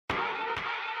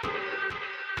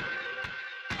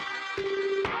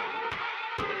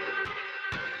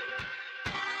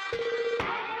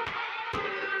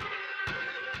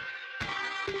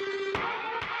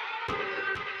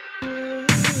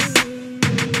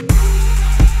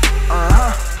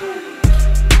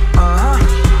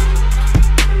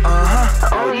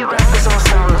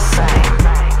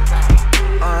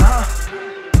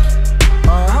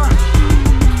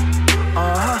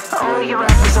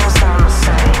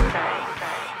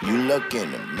look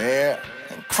in the mirror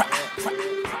and cry.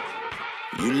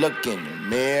 You look in the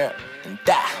mirror and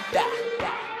die.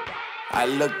 I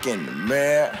look in the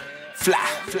mirror, fly.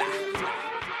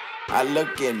 I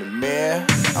look in the mirror,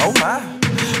 oh my.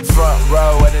 Front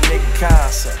row at a nigga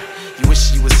concert. You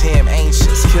wish you was him,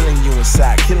 anxious, killing you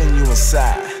inside.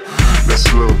 That's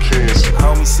a little cancer.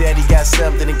 Homie said he got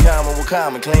something in common with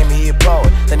Common, claiming he a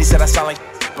poet. Then he said I sound like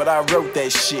but I wrote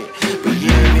that shit. But you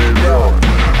didn't know.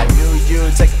 I knew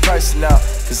you'd take it personal,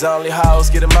 cause only hoes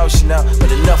get emotional.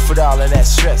 But enough with all of that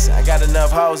stress. I got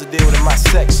enough hoes to deal with in my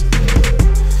section.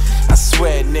 I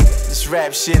swear, nigga, this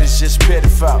rap shit is just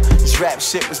pitiful. This rap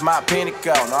shit was my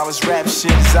pinnacle, and all this rap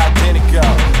shit is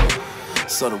identical.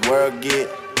 So the world get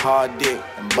hard dick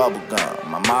and bubblegum.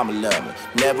 My mama love me,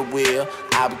 never will.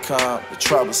 I become the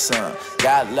troublesome.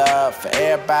 Got love for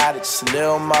everybody, just a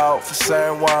little more for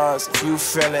certain ones. If you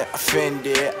feeling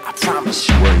offended, I promise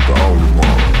you ain't the only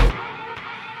one.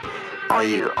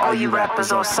 All you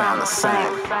rappers all sound the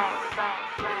same.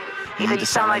 Either you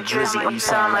sound like Drizzy or you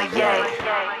sound like Ye.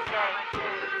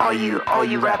 All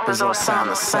you rappers all sound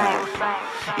the same.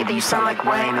 Either you sound like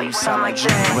Wayne or you sound like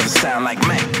Jay. But it sound like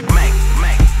Meek.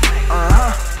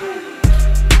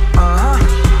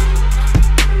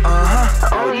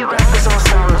 All you rappers all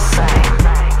sound the same.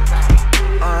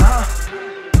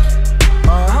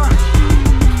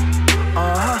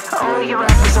 All you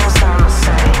rappers all sound the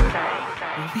same.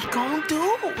 What we gon' do?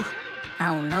 I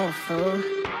don't know, fool.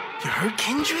 You heard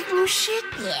Kendrick new shit?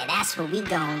 Yeah, that's what we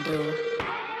gon' do.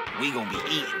 We gon' be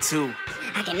eating too.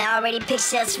 I can already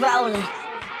picture us rolling.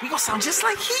 We gon' sound just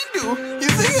like he do. You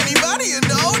think anybody will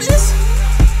know this?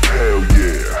 Hell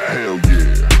yeah.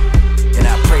 And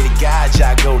I pray to God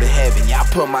y'all go to heaven. Y'all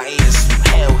put my ears through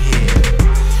hell here.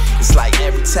 It's like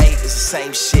every tape is the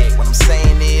same shit. What I'm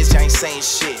saying is y'all ain't saying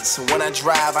shit. So when I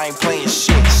drive, I ain't playing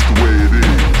shit. It's the way it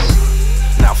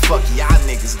is. Now fuck y'all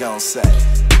niggas gon' say.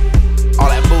 All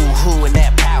that boo-hoo and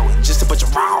that power, just a bunch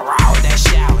of raw and that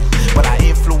shouting. But I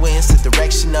influence the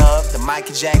direction of the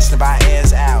Michael Jackson of our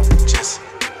ass out. Just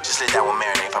let that one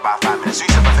marinate for about 5 minutes. Do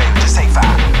yourself a favor, just take 5.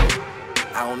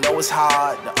 I don't know it's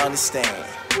hard to understand.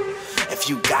 If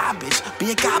you garbage,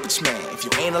 be a garbage man. If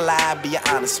you ain't alive, be an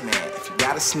honest man. If you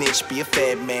got a snitch, be a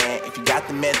fed man. If you got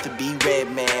the method, be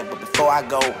red man. But before I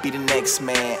go, be the next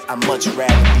man. I'd much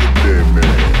rather be a dead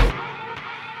man.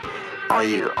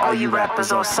 All you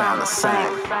rappers all sound the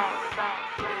same.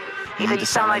 Either you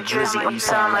sound like Drizzy or you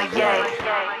sound like Ye.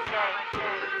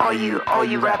 All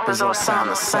you rappers all sound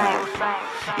the same.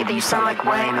 Either you sound like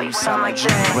Wayne or you sound like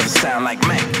Jay. But it sound like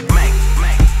Meek.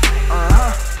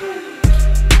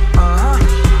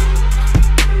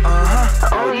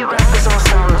 All you rappers all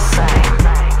sound the same.